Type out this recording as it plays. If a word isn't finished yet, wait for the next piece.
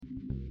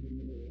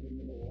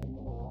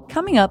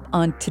Coming up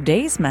on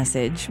today's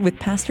message with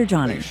Pastor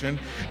Johnny.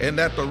 And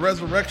that the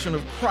resurrection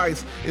of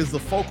Christ is the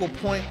focal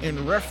point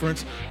in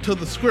reference to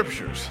the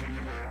scriptures,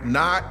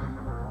 not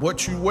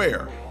what you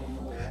wear,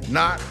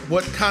 not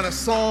what kind of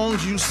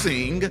songs you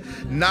sing,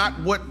 not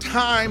what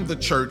time the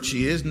church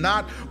is,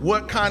 not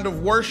what kind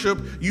of worship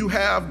you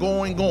have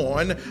going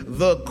on.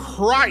 The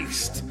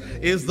Christ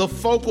is the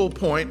focal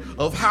point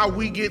of how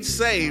we get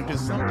saved.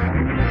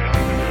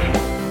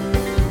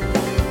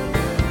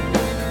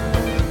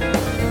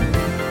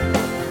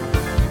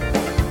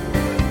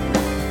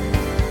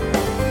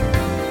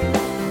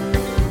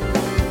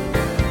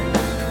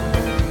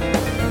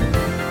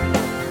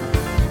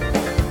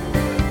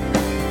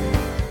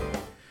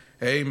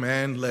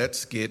 Amen.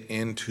 Let's get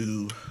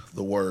into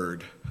the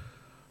word.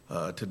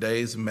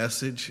 Today's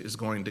message is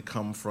going to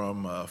come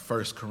from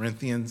 1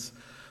 Corinthians,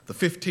 the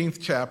 15th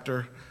chapter.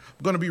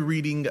 I'm going to be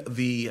reading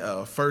the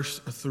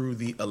 1st through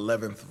the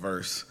 11th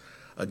verse.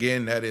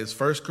 Again, that is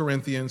 1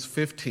 Corinthians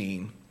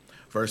 15,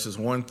 verses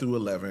 1 through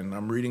 11.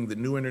 I'm reading the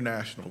New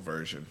International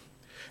Version.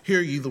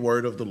 Hear ye the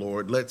word of the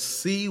Lord. Let's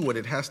see what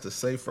it has to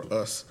say for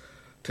us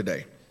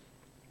today.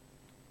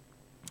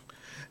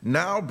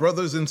 Now,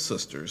 brothers and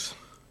sisters,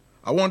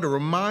 I want to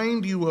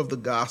remind you of the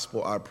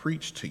gospel I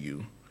preached to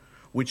you,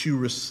 which you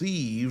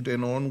received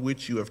and on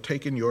which you have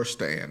taken your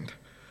stand.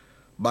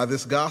 By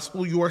this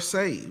gospel you are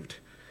saved,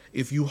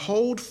 if you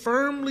hold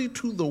firmly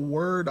to the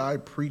word I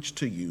preached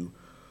to you.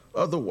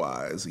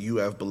 Otherwise you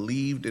have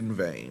believed in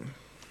vain.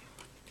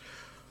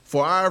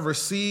 For what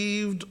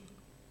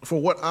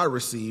I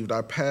received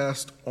I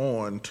passed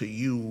on to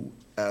you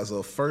as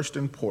of first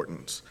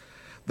importance,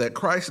 that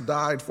Christ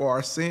died for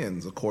our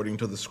sins according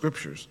to the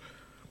scriptures,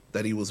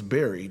 that he was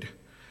buried,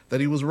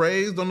 that he was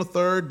raised on the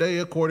third day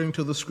according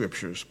to the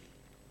scriptures,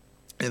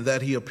 and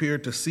that he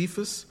appeared to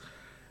Cephas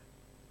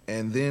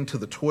and then to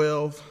the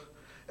 12.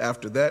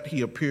 After that,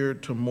 he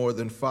appeared to more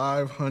than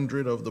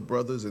 500 of the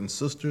brothers and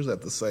sisters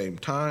at the same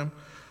time,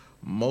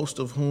 most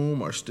of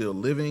whom are still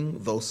living,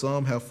 though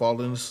some have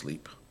fallen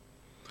asleep.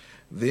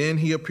 Then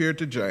he appeared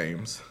to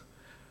James,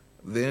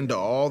 then to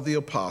all the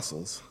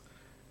apostles,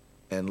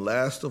 and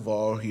last of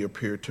all, he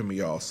appeared to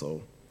me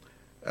also,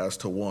 as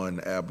to one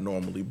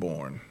abnormally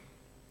born.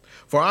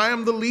 For I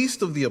am the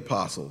least of the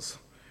apostles,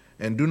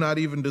 and do not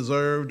even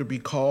deserve to be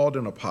called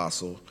an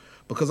apostle,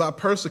 because I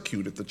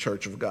persecuted the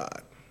church of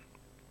God.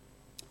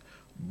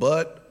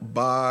 But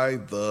by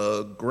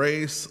the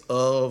grace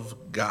of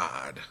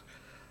God,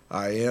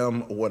 I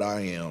am what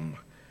I am,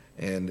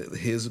 and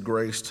his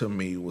grace to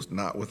me was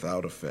not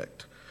without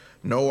effect.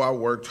 No, I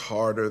worked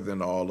harder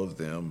than all of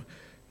them,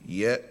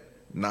 yet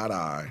not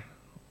I,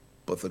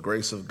 but the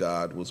grace of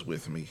God was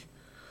with me.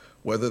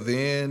 Whether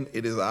then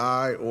it is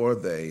I or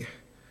they,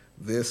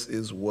 this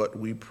is what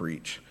we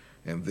preach,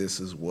 and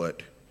this is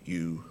what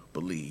you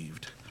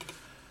believed.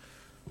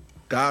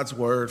 God's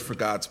word for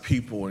God's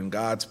people, and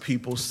God's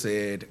people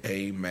said,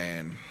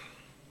 amen.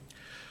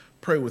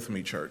 Pray with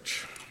me,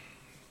 church.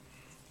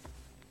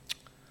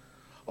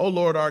 O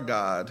Lord our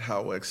God,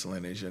 how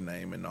excellent is your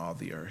name in all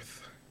the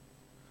earth.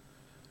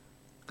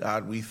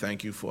 God, we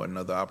thank you for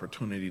another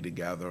opportunity to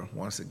gather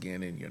once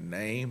again in your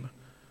name,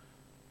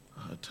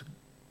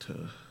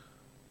 to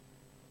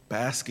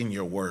bask in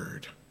your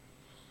word.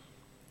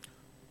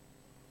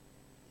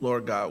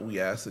 Lord God, we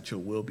ask that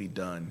your will be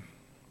done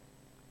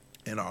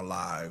in our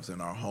lives, in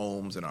our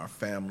homes, in our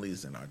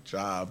families, in our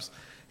jobs,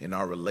 in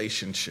our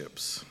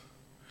relationships.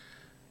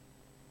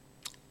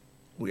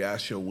 We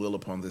ask your will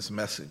upon this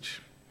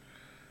message.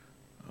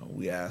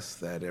 We ask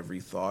that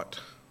every thought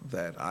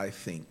that I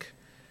think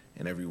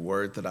and every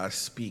word that I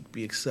speak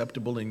be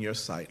acceptable in your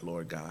sight,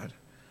 Lord God.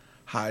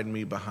 Hide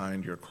me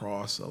behind your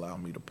cross. Allow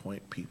me to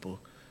point people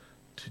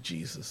to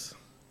Jesus.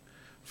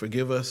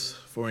 Forgive us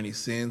for any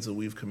sins that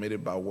we've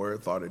committed by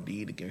word, thought, or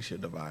deed against your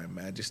divine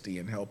majesty,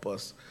 and help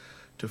us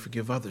to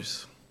forgive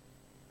others.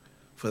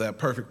 For that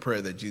perfect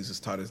prayer that Jesus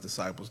taught his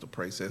disciples to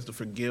pray says to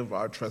forgive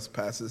our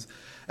trespasses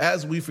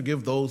as we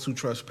forgive those who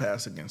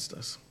trespass against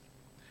us.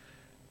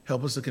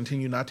 Help us to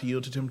continue not to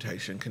yield to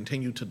temptation.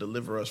 Continue to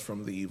deliver us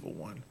from the evil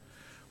one.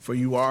 For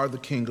you are the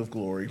King of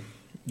glory.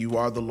 You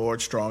are the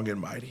Lord strong and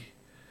mighty.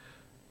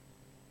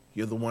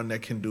 You're the one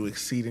that can do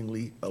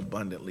exceedingly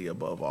abundantly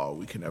above all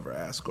we can ever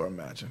ask or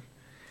imagine.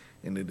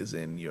 And it is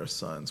in your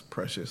Son's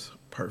precious,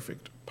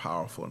 perfect,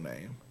 powerful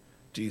name,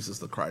 Jesus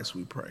the Christ,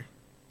 we pray.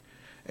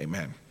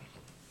 Amen.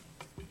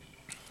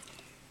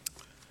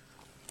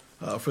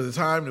 For the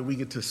time that we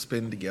get to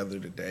spend together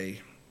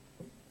today,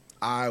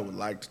 I would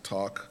like to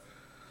talk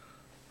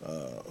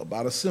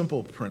about a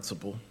simple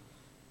principle.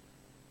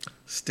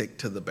 Stick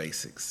to the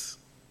basics.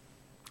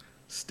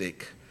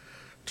 Stick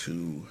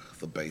to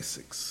the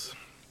basics.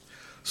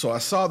 So I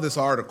saw this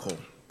article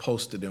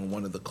posted in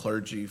one of the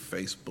clergy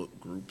Facebook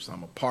groups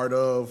I'm a part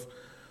of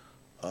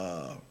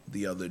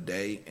the other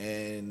day,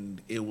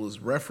 and it was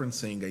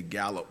referencing a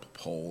Gallup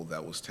poll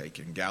that was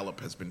taken. Gallup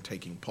has been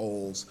taking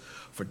polls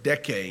for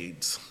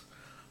decades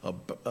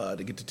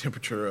to get the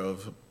temperature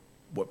of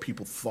what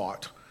people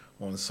thought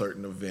on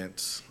certain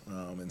events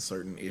and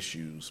certain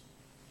issues.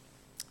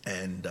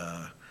 And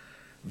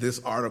This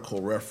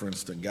article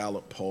referenced a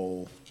Gallup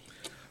poll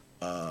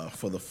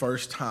for the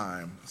first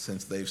time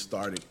since they've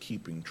started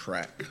keeping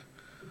track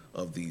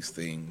of these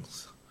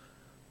things.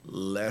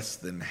 Less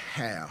than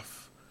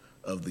half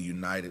of the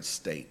United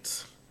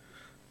States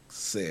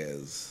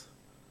says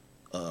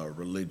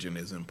religion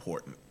is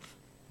important.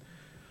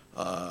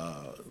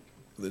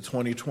 The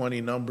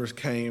 2020 numbers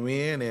came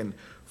in, and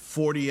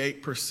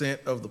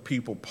 48% of the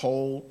people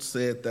polled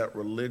said that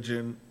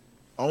religion,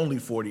 only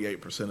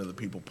 48% of the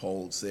people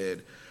polled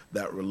said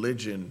that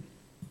religion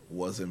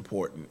was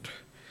important.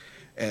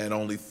 And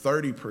only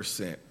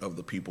 30% of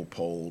the people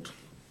polled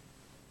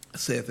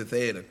said that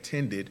they had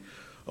attended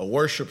a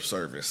worship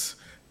service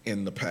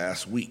in the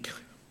past week.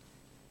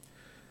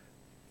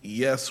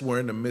 Yes, we're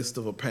in the midst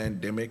of a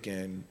pandemic,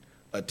 and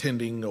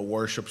attending a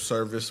worship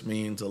service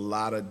means a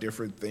lot of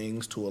different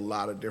things to a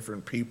lot of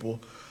different people,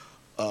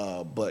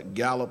 but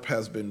Gallup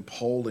has been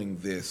polling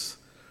this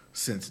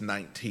since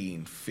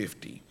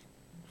 1950.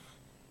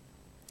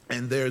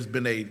 And there's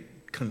been a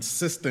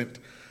consistent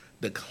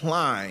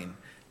decline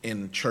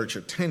in church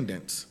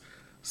attendance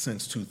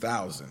since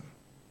 2000.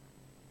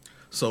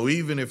 So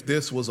even if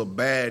this was a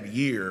bad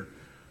year,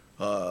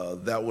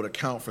 that would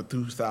account for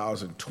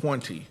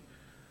 2020.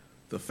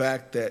 The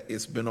fact that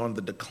it's been on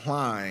the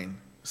decline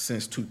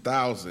since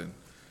 2000,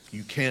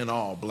 you can't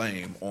all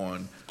blame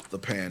on the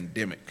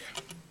pandemic.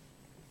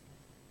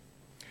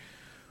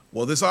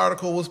 Well, this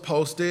article was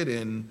posted,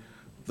 and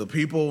the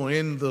people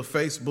in the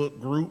Facebook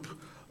group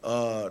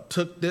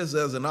took this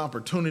as an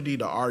opportunity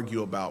to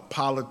argue about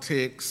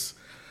politics,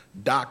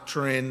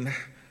 doctrine,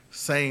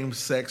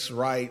 same-sex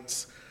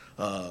rights,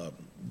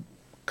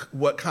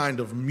 what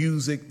kind of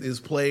music is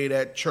played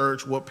at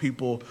church, what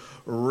people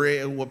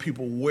read, what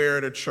people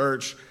wear to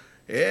church,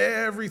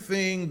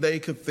 everything they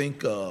could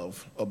think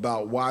of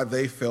about why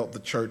they felt the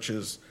church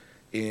is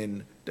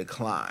in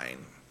decline.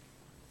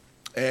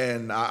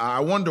 And I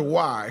wonder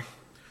why,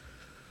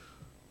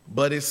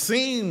 but it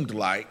seemed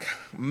like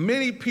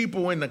many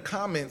people in the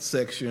comment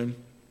section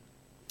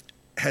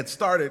had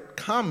started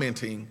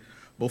commenting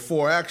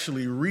before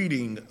actually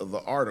reading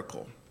the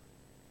article.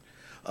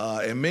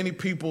 And many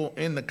people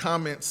in the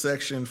comment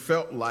section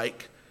felt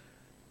like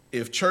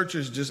if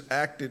churches just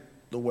acted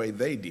the way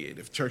they did,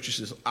 if churches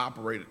just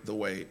operated the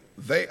way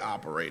they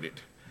operated,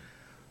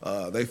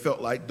 they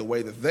felt like the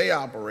way that they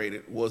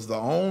operated was the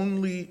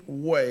only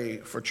way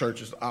for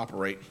churches to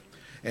operate.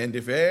 And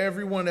if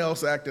everyone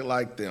else acted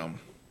like them,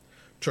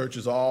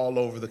 churches all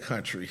over the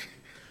country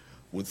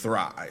would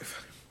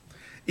thrive.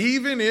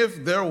 Even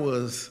if there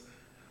was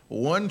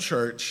one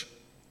church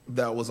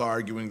that was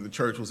arguing the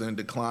church was in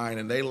decline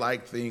and they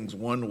liked things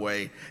one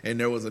way, and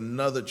there was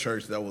another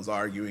church that was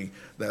arguing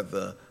that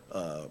the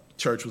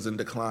church was in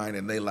decline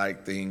and they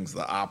liked things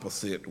the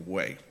opposite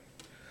way.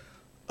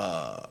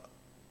 I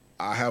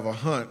have a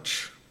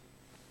hunch,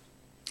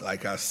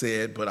 like I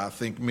said, but I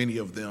think many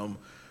of them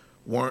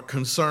weren't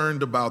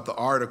concerned about the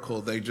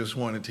article. They just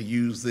wanted to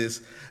use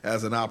this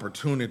as an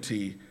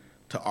opportunity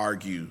to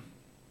argue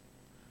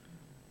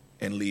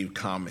and leave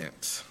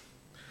comments.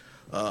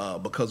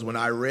 Because when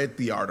I read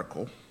the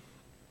article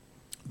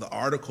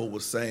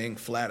was saying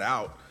flat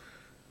out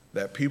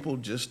that people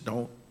just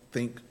don't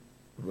think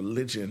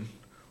religion,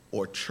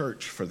 or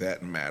church for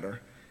that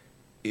matter,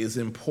 is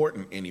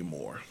important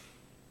anymore.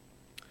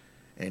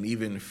 And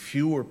even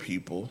fewer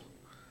people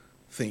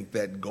think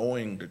that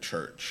going to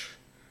church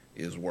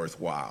is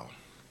worthwhile.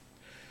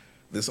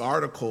 This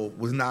article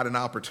was not an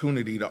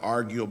opportunity to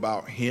argue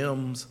about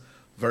hymns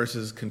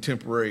versus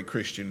contemporary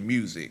Christian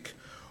music,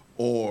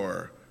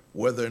 or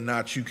whether or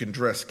not you can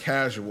dress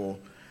casual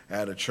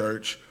at a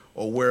church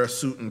or wear a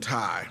suit and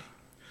tie,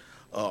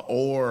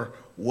 or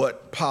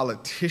what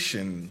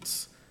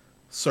politicians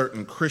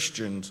certain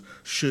Christians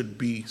should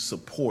be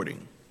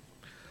supporting.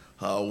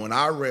 When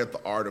I read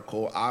the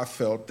article, I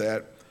felt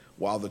that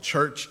while the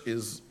church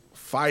is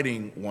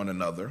fighting one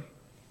another,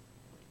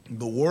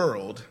 the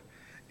world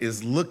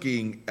is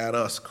looking at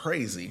us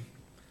crazy,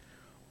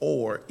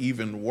 or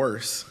even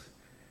worse,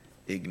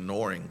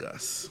 ignoring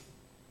us.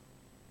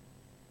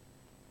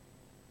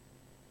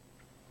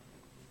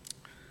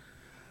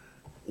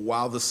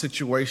 While the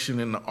situation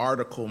in the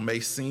article may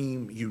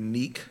seem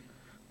unique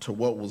to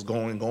what was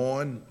going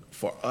on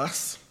for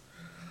us,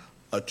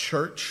 a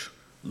church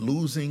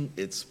losing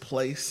its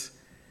place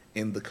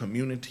in the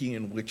community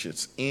in which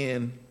it's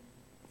in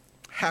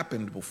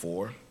happened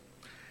before.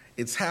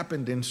 It's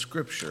happened in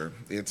Scripture.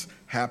 It's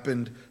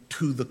happened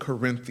to the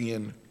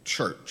Corinthian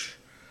church.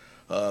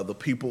 The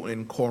people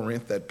in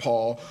Corinth that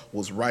Paul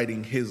was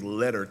writing his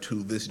letter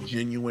to, this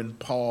genuine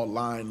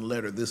Pauline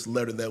letter, this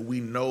letter that we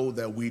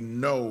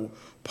know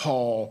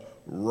Paul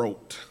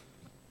wrote.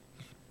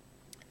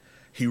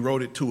 He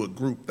wrote it to a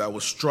group that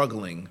was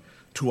struggling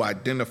to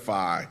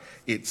identify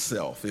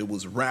itself. It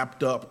was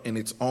wrapped up in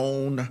its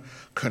own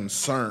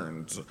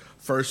concerns.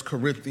 1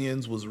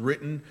 Corinthians was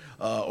written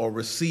or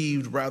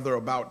received rather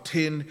about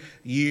 10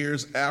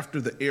 years after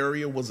the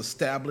area was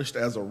established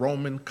as a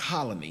Roman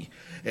colony.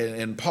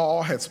 And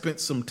Paul had spent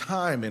some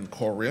time in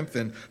Corinth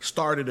and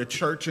started a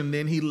church, and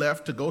then he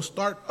left to go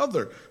start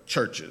other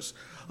churches.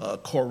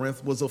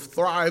 Corinth was a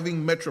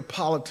thriving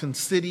metropolitan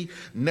city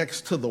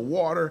next to the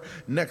water,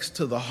 next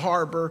to the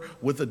harbor,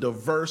 with a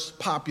diverse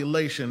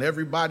population.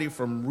 Everybody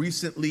from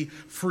recently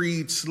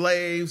freed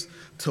slaves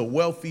to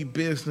wealthy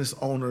business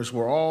owners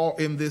were all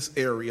in this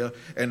area,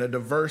 and a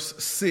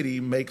diverse city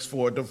makes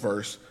for a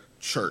diverse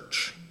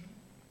church.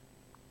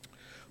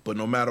 But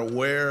no matter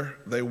where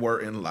they were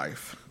in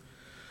life,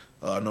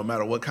 no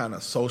matter what kind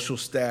of social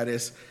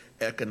status,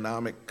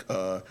 economic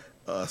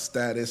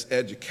status,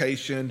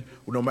 education,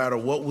 no matter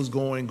what was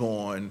going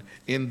on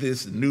in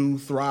this new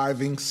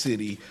thriving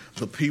city,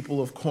 the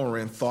people of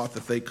Corinth thought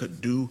that they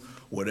could do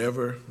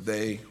whatever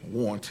they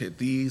wanted.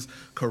 These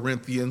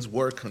Corinthians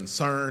were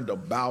concerned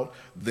about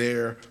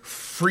their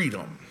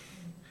freedom,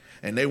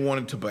 and they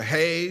wanted to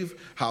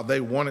behave how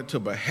they wanted to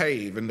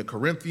behave. And the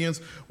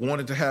Corinthians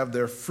wanted to have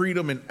their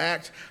freedom and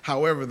act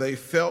however they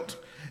felt,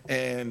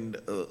 and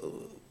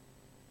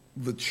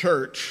the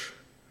church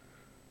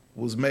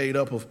was made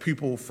up of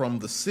people from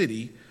the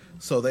city,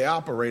 so they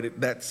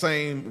operated that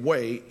same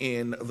way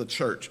in the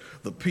church.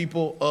 The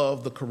people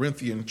of the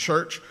Corinthian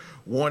church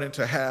wanted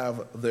to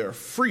have their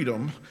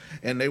freedom,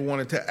 and they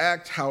wanted to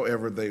act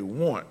however they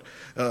want.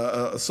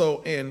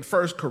 So in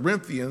 1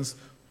 Corinthians,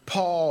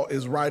 Paul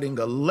is writing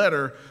a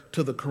letter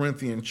to the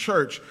Corinthian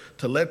church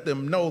to let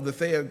them know that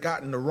they had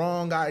gotten the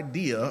wrong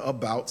idea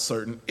about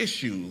certain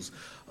issues.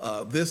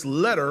 This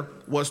letter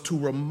was to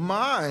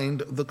remind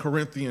the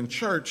Corinthian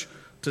church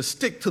to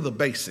stick to the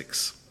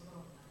basics.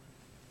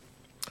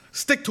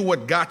 Stick to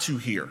what got you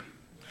here.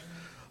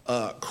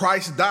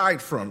 Christ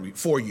died for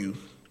you.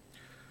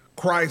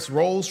 Christ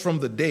rose from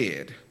the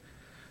dead.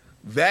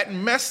 That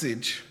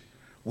message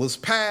was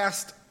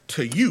passed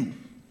to you.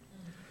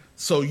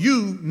 So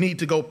you need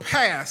to go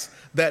pass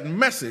that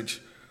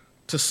message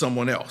to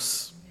someone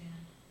else.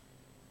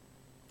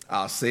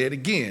 I'll say it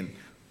again.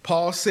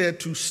 Paul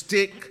said to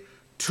stick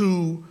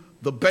to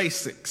the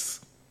basics.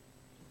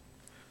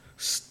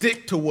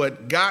 Stick to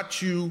what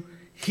got you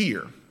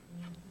here.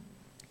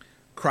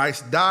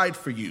 Christ died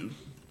for you.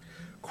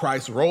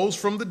 Christ rose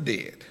from the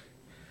dead.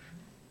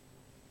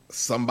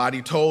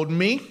 Somebody told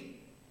me,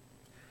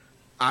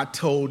 I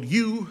told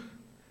you,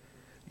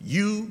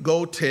 you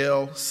go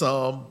tell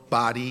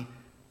somebody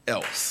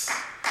else.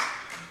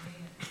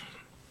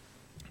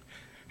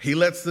 He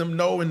lets them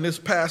know in this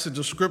passage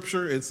of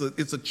scripture, it's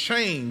a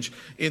change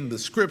in the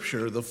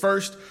scripture. The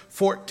first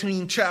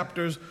 14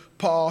 chapters,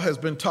 Paul has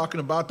been talking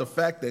about the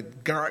fact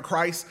that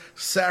Christ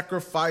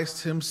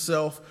sacrificed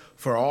himself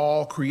for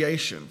all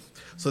creation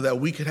so that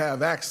we could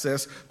have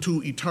access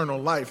to eternal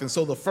life. And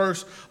so the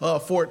first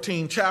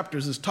 14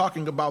 chapters is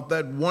talking about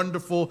that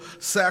wonderful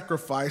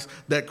sacrifice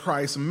that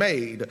Christ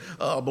made.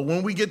 But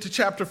when we get to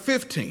chapter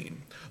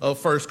 15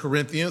 of 1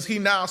 Corinthians, he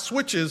now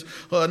switches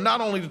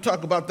not only to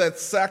talk about that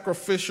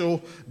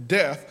sacrificial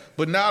death,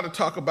 but now to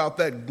talk about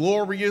that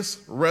glorious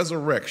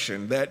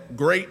resurrection, that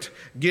great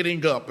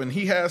getting up. And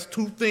he has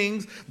two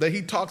things that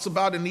he talks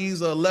about in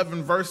these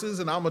 11 verses,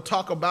 and I'm going to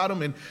talk about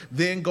them and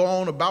then go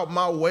on about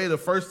my way. The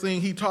first thing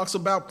he talks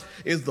about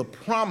is the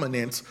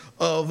prominence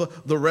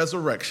of the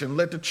resurrection.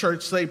 Let the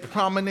church say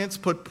prominence.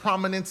 Put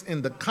prominence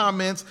in the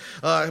comments.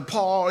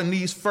 Paul, in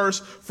these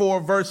first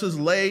 4 verses,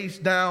 lays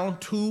down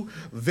two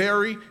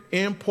very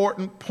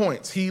important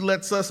points. He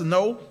lets us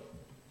know,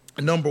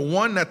 number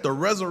one, that the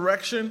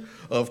resurrection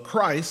of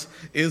Christ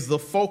is the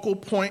focal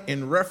point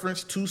in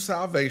reference to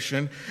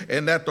salvation,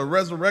 and that the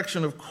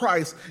resurrection of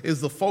Christ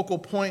is the focal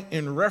point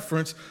in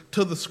reference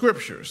to the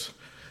scriptures.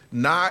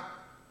 Not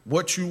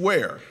what you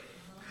wear,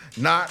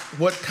 not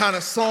what kind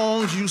of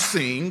songs you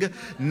sing,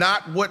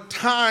 not what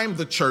time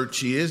the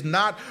church is,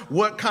 not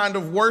what kind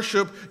of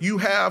worship you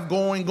have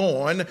going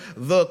on.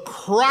 The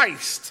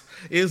Christ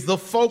is the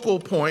focal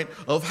point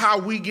of how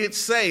we get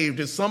saved.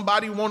 If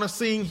somebody want to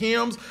sing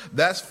hymns,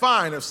 that's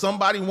fine. If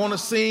somebody want to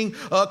sing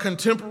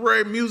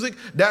contemporary music,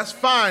 that's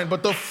fine.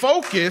 But the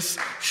focus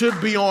should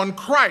be on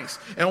Christ.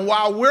 And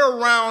while we're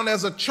around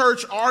as a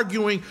church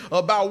arguing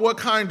about what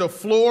kind of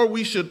floor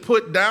we should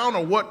put down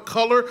or what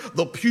color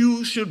the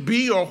pews should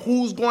be or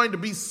who's going to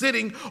be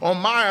sitting on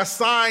my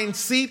assigned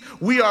seat,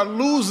 we are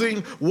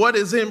losing what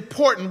is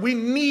important. We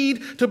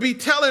need to be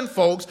telling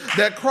folks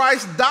that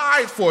Christ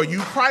died for you.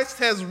 Christ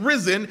has risen,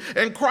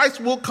 and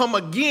Christ will come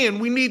again.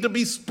 We need to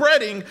be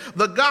spreading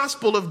the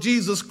gospel of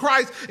Jesus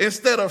Christ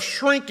instead of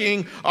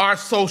shrinking our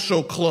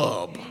social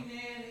club. Amen.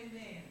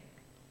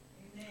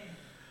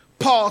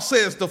 Paul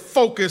says to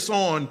focus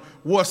on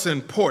what's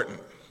important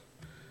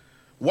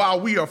while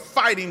we are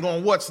fighting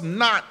on what's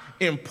not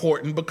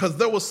important because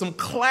there was some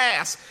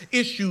class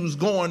issues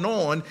going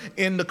on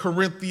in the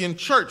Corinthian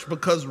church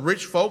because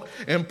rich folk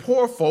and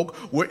poor folk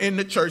were in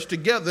the church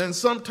together. And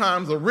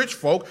sometimes the rich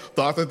folk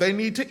thought that they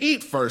need to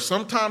eat first.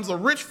 Sometimes the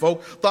rich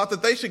folk thought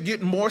that they should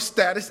get more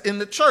status in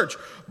the church.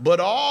 But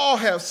all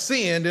have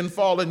sinned and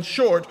fallen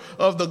short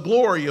of the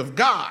glory of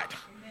God.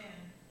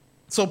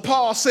 So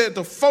Paul said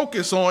to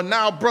focus on,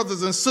 now,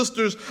 brothers and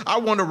sisters, I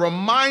want to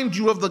remind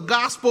you of the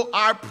gospel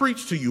I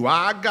preached to you.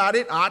 I got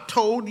it. I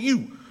told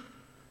you.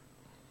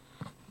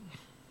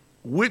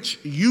 Which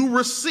you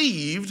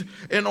received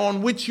and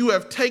on which you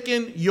have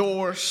taken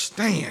your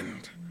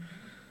stand.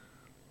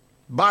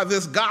 By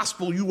this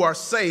gospel you are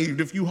saved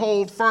if you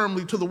hold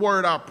firmly to the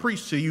word I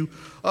preached to you.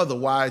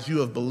 Otherwise you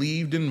have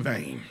believed in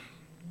vain.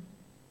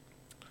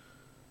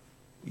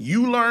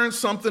 You learned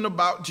something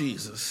about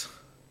Jesus.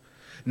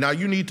 Now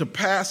you need to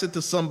pass it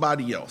to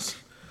somebody else.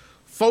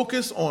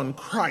 Focus on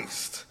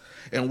Christ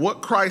and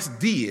what Christ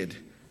did.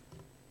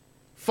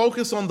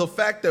 Focus on the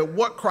fact that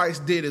what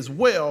Christ did as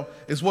well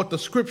is what the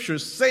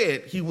scriptures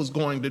said he was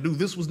going to do.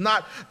 This was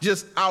not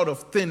just out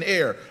of thin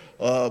air.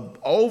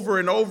 Over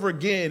and over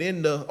again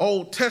in the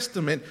Old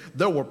Testament,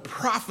 there were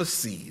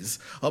prophecies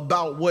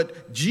about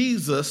what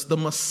Jesus, the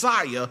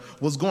Messiah,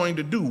 was going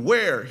to do,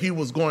 where he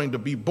was going to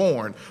be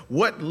born,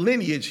 what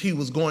lineage he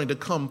was going to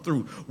come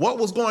through, what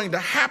was going to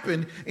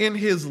happen in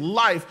his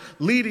life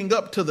leading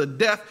up to the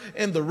death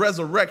and the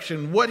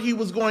resurrection, what he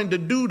was going to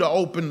do to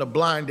open the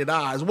blinded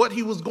eyes, what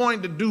he was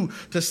going to do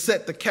to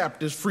set the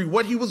captives free,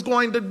 what he was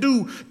going to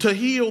do to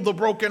heal the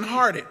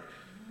brokenhearted.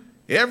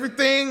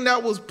 Everything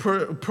that was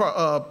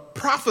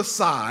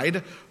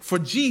prophesied for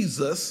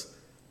Jesus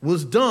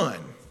was done.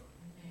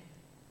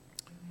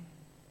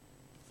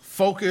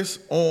 Focus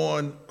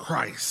on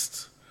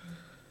Christ.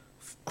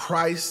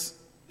 Christ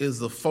is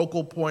the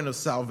focal point of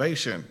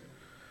salvation.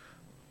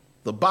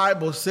 The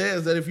Bible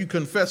says that if you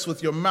confess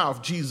with your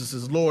mouth Jesus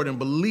is Lord and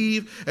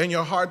believe in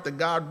your heart that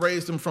God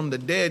raised him from the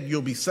dead,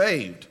 you'll be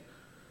saved.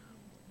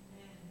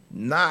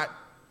 Not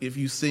if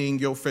you sing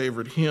your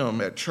favorite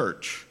hymn at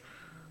church.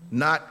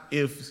 Not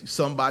if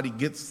somebody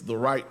gets the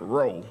right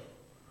row.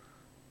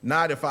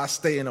 Not if I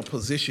stay in a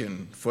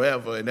position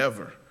forever and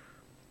ever.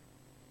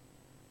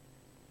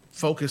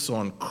 Focus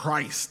on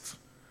Christ.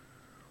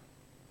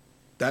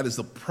 That is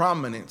the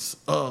prominence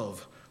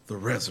of the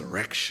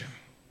resurrection.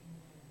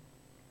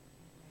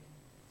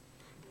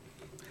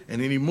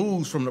 And then he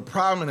moves from the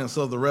prominence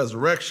of the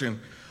resurrection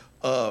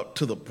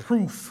to the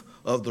proof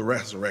of the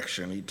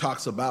resurrection. He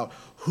talks about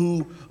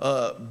who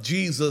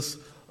Jesus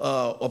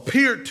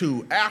appeared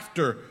to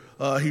after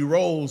he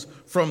rose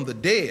from the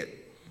dead.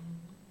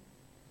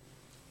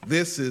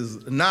 This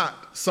is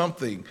not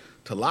something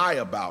to lie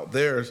about.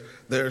 There's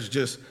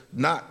just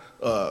not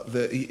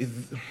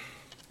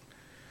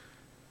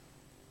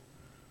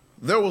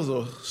there was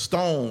a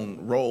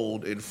stone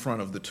rolled in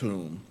front of the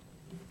tomb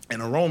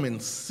and a Roman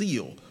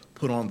seal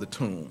put on the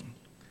tomb.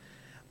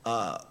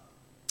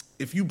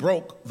 If you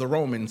broke the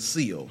Roman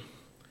seal,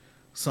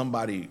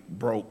 somebody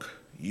broke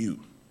you.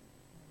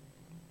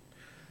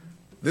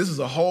 This is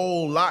a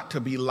whole lot to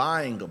be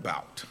lying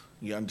about.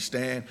 You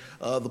understand?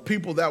 The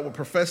people that were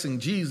professing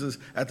Jesus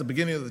at the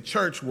beginning of the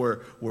church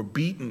were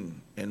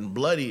beaten and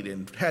bloodied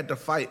and had to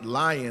fight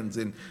lions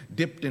and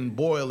dipped in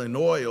boiling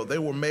oil. They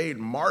were made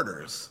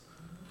martyrs.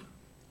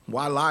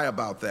 Why lie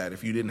about that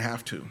if you didn't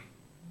have to?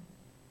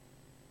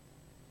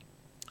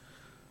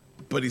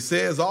 But he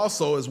says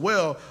also as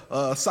well,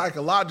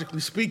 psychologically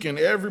speaking,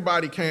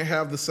 everybody can't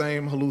have the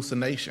same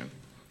hallucination.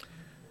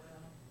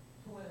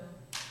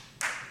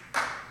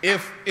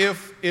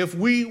 If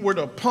we were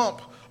to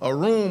pump a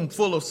room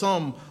full of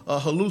some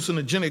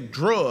hallucinogenic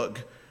drug,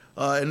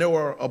 and there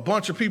were a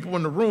bunch of people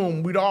in the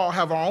room, we'd all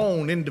have our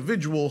own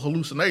individual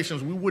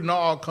hallucinations. We wouldn't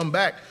all come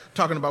back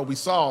talking about we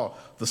saw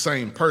the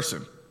same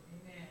person.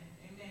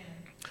 Amen.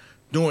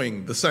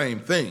 Doing the same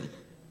thing.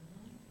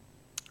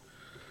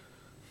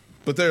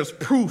 But there's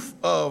proof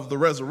of the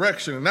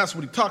resurrection, and that's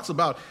what he talks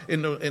about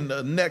in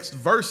the next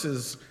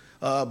verses.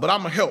 But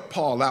I'm gonna help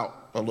Paul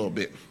out a little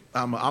bit.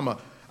 I'm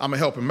gonna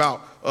help him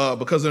out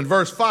because in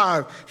verse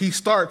 5 he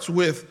starts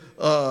with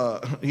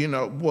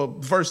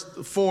verse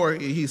 4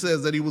 he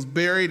says that he was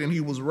buried and he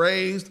was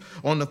raised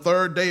on the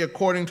third day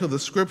according to the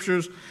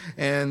scriptures,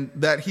 and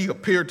that he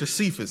appeared to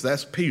Cephas.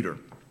 That's Peter.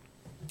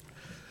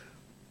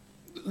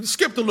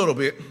 Skipped a little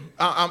bit,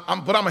 but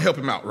I'm gonna help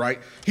him out.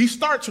 Right? He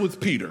starts with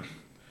Peter.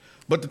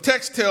 But the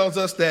text tells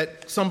us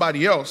that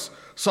somebody else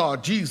saw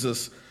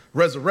Jesus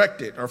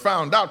resurrected or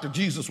found out that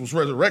Jesus was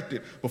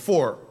resurrected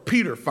before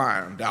Peter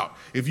found out.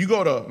 If you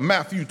go to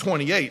Matthew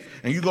 28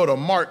 and you go to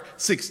Mark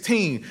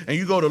 16 and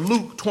you go to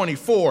Luke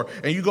 24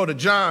 and you go to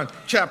John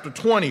chapter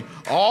 20,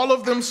 all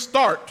of them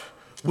start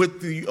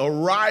with the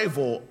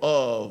arrival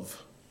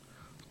of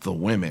the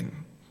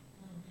women.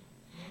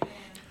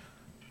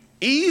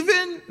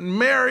 Even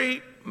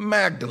Mary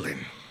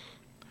Magdalene.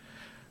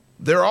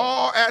 They're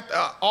all at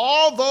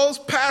all those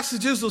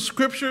passages of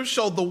scripture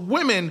show the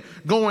women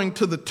going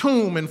to the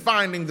tomb and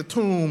finding the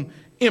tomb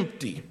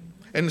empty.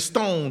 and the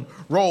stone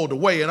rolled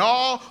away. In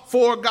all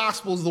four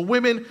Gospels, the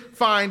women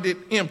find it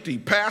empty.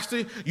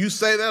 Pastor, you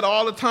say that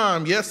all the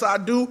time. Yes, I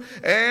do.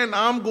 And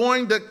I'm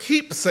going to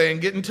keep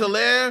saying it until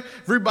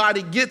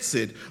everybody gets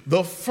it.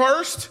 The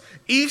first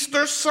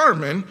Easter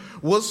sermon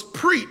was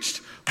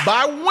preached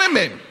by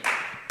women.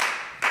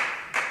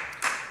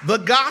 The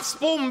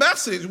gospel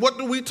message, what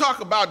do we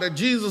talk about? That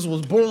Jesus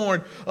was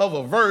born of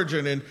a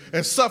virgin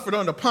and suffered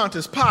under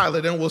Pontius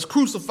Pilate and was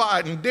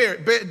crucified and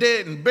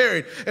dead and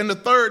buried. And the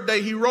third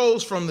day he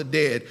rose from the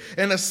dead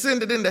and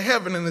ascended into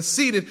heaven and is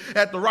seated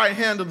at the right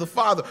hand of the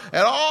Father.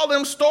 At all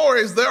them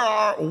stories, there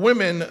are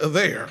women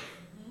there.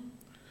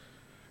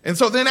 And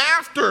so then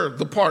after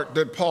the part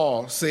that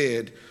Paul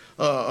said,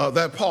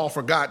 that Paul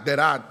forgot that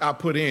I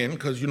put in,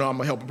 because, I'm going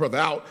to help a brother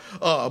out.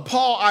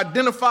 Paul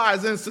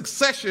identifies in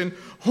succession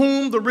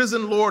whom the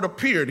risen Lord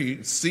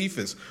appeared.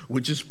 Cephas,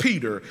 which is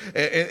Peter,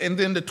 and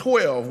then the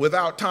 12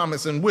 without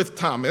Thomas and with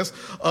Thomas,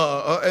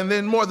 and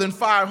then more than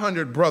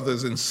 500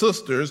 brothers and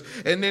sisters,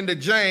 and then to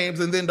James,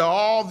 and then to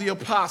all the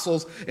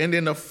apostles, and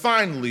then to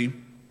finally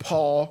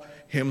Paul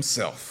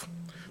himself,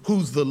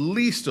 who's the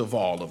least of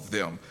all of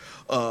them.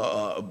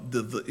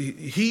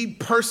 He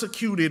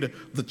persecuted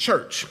the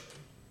church.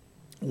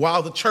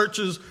 While the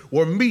churches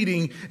were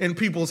meeting in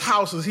people's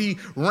houses, he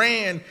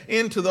ran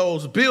into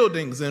those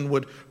buildings and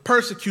would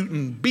persecute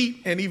and beat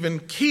and even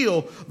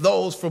kill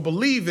those for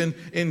believing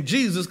in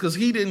Jesus, because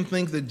he didn't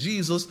think that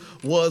Jesus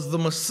was the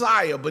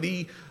Messiah. But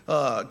he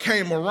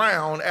came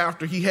around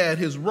after he had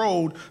his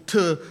road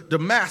to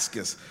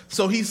Damascus.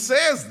 So he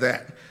says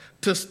that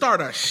to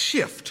start a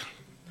shift.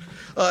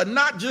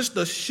 Not just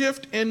a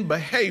shift in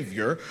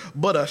behavior,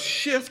 but a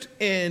shift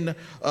in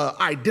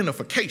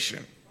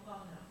identification.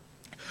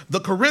 The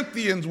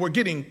Corinthians were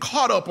getting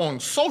caught up on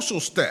social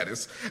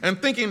status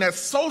and thinking that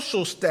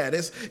social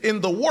status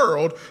in the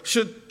world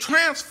should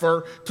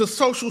transfer to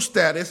social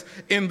status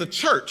in the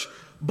church.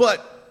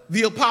 But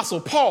the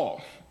Apostle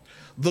Paul,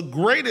 the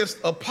greatest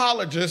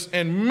apologist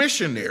and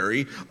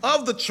missionary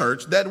of the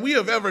church that we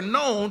have ever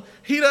known,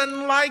 he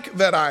doesn't like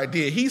that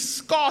idea. He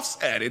scoffs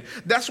at it.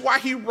 That's why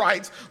he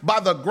writes, by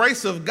the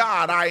grace of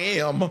God, I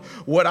am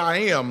what I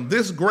am.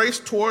 This grace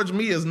towards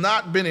me has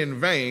not been in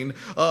vain.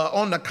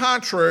 On the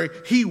contrary,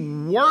 he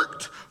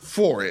worked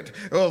for it.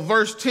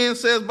 Verse 10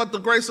 says, but the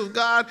grace of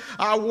God,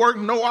 I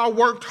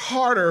worked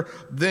harder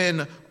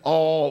than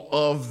all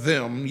of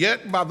them.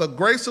 Yet by the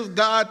grace of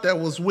God that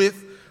was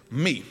with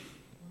me.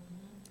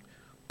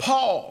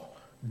 Paul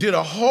did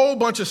a whole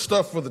bunch of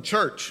stuff for the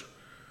church,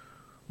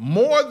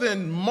 more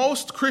than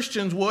most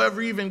Christians will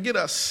ever even get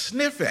a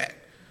sniff at.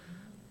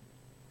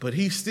 But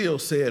he still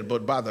said,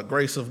 but by the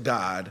grace of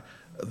God,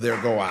 there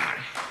go I.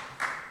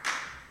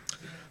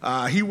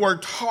 He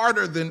worked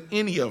harder than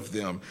any of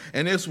them,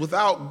 and it's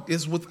without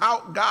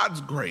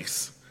God's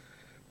grace.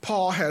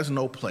 Paul has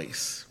no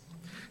place.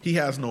 He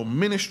has no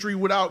ministry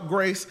without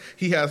grace.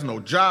 He has no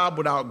job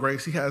without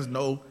grace. He has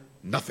no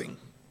nothing.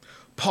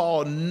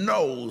 Paul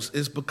knows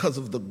it's because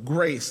of the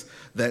grace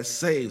that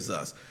saves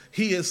us.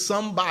 He is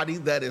somebody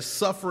that is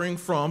suffering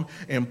from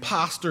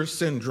imposter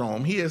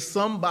syndrome. He is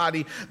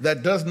somebody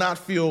that does not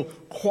feel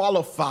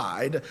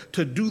qualified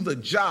to do the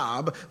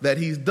job that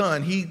he's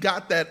done. He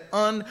got that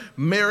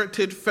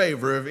unmerited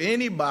favor. If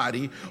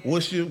anybody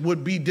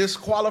would be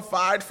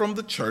disqualified from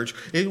the church,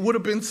 it would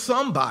have been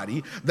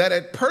somebody that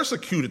had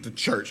persecuted the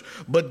church.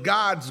 But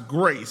God's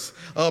grace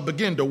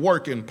began to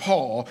work in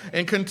Paul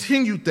and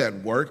continued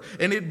that work,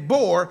 and it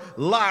bore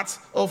lots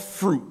of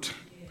fruit.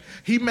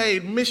 He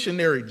made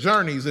missionary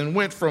journeys and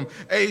went from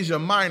Asia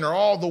Minor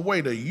all the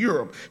way to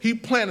Europe. He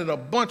planted a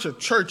bunch of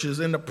churches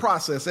in the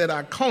process at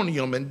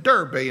Iconium and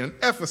Derbe and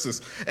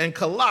Ephesus and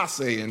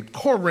Colossae and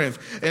Corinth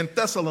and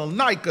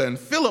Thessalonica and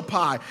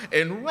Philippi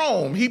and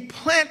Rome. He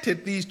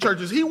planted these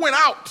churches. He went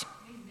out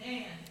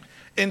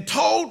and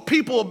told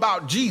people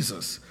about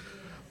Jesus.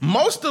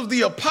 Most of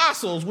the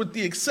apostles, with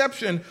the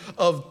exception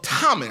of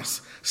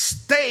Thomas,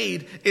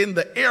 stayed in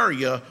the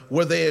area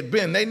where they had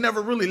been. They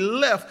never really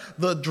left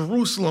the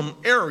Jerusalem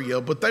area,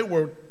 but they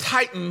were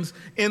titans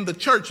in the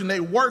church and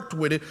they worked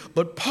with it.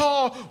 But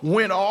Paul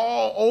went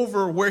all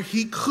over where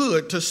he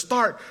could to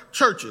start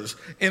churches,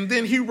 and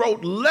then he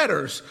wrote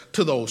letters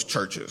to those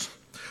churches,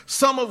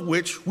 some of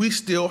which we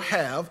still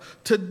have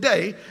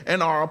today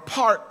and are a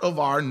part of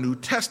our New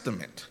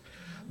Testament.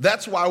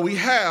 That's why we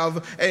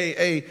have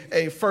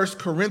a 1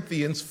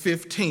 Corinthians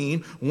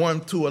 15,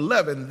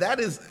 1-11. That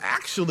is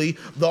actually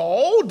the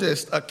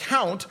oldest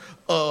account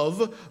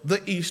of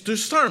the Easter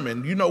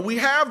sermon. You know, we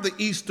have the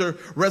Easter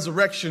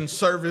resurrection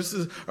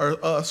services or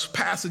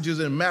passages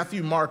in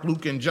Matthew, Mark,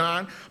 Luke, and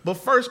John,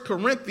 but 1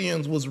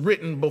 Corinthians was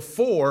written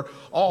before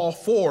all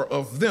four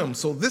of them.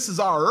 So this is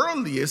our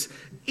earliest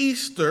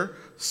Easter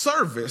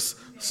service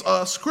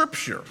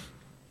scripture.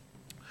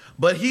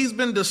 But he's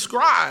been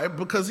described,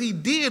 because he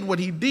did what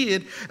he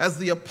did, as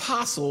the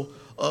apostle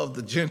of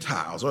the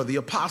Gentiles, or the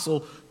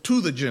apostle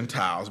to the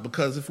Gentiles,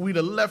 because if we'd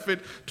have left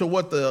it to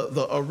what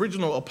the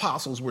original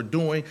apostles were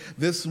doing,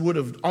 this would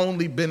have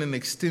only been an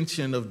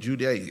extension of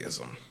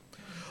Judaism.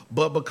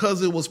 but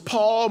because it was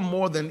Paul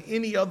more than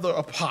any other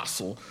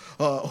apostle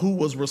who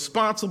was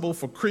responsible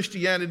for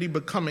Christianity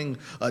becoming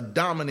a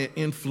dominant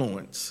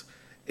influence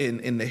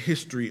in the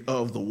history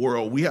of the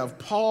world. We have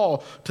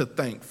Paul to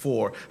thank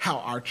for how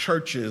our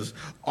churches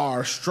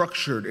are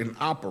structured and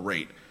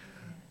operate.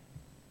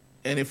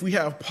 And if we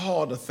have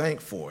Paul to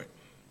thank for it,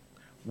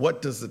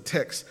 what does the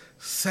text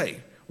say?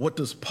 What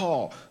does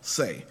Paul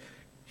say?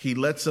 He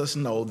lets us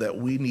know that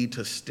we need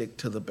to stick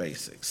to the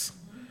basics.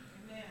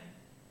 Amen.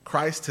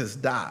 Christ has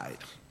died.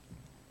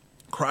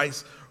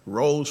 Christ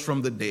rose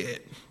from the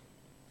dead.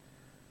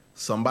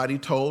 Somebody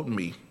told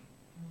me,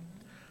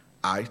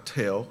 I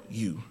tell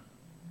you,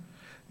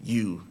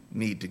 you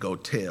need to go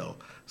tell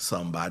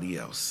somebody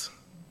else.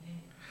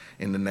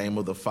 In the name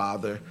of the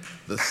Father,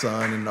 the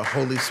Son, and the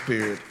Holy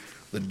Spirit,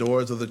 the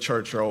doors of the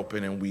church are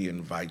open and we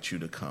invite you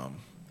to come.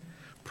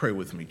 Pray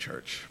with me,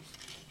 church.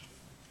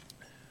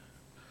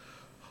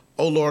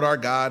 O Lord our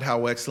God,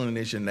 how excellent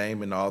is your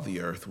name in all the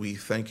earth. We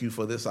thank you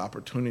for this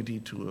opportunity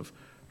to have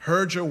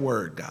heard your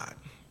word, God.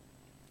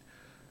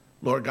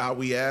 Lord God,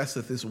 we ask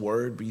that this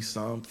word be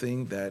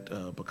something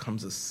that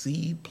becomes a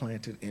seed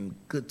planted in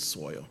good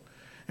soil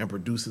and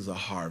produces a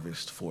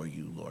harvest for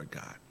you, Lord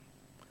God.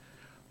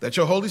 That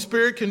your Holy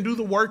Spirit can do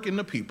the work in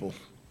the people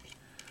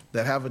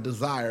that have a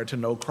desire to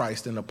know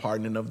Christ and the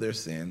pardoning of their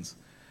sins.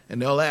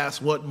 And they'll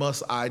ask, what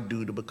must I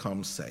do to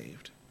become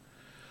saved?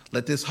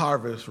 Let this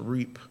harvest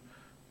reap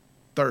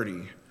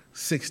 30,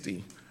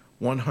 60,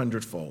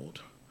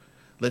 100-fold.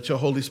 Let your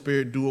Holy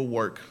Spirit do a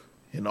work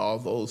in all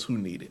those who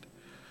need it.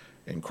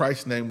 In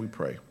Christ's name we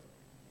pray.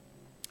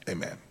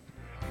 Amen.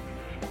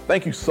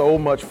 Thank you so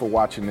much for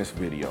watching this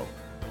video.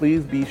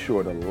 Please be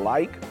sure to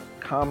like,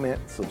 comment,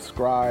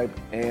 subscribe,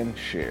 and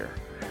share.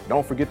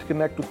 Don't forget to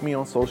connect with me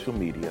on social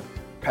media.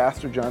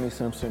 Pastor Johnny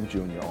Simpson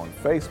Jr. on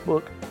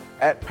Facebook,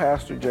 at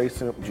Pastor J.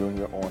 Simp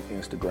Jr. on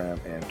Instagram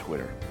and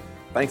Twitter.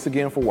 Thanks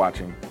again for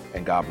watching,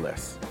 and God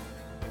bless.